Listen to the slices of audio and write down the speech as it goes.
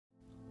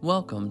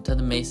Welcome to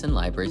the Mason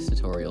Libraries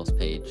Tutorials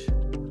page.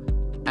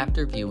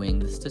 After viewing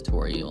this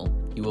tutorial,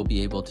 you will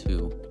be able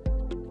to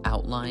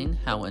outline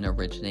how an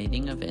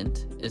originating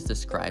event is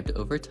described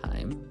over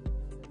time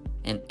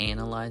and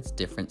analyze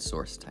different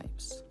source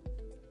types.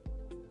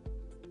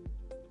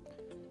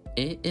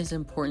 It is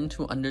important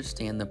to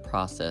understand the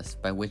process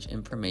by which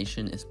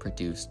information is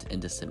produced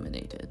and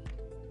disseminated.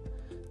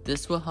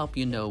 This will help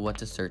you know what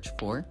to search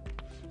for,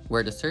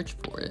 where to search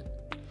for it,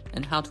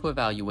 and how to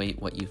evaluate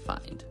what you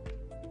find.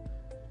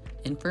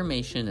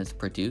 Information is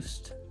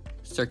produced,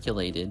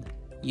 circulated,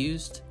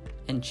 used,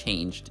 and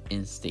changed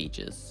in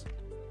stages.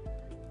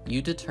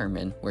 You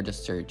determine where to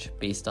search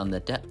based on the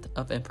depth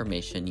of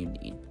information you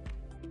need.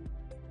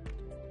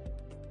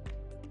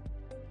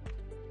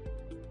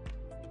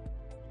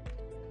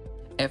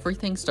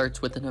 Everything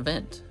starts with an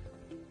event.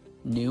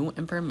 New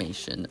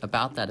information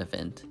about that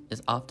event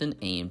is often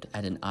aimed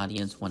at an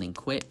audience wanting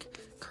quick,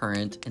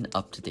 current, and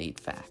up-to-date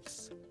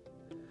facts.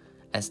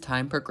 As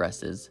time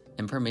progresses,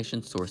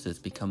 information sources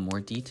become more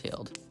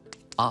detailed,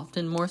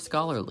 often more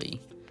scholarly,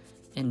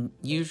 and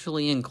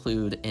usually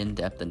include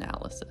in-depth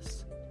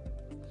analysis.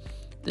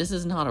 This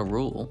is not a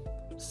rule.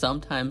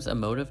 Sometimes a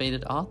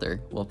motivated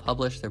author will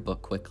publish their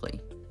book quickly.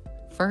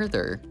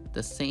 Further,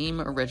 the same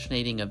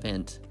originating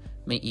event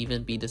may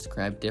even be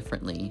described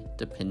differently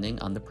depending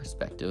on the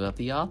perspective of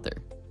the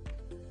author.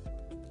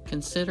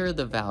 Consider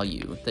the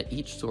value that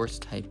each source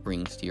type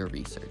brings to your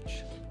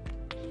research.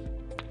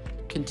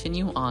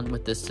 Continue on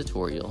with this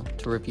tutorial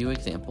to review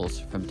examples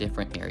from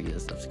different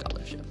areas of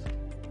scholarship.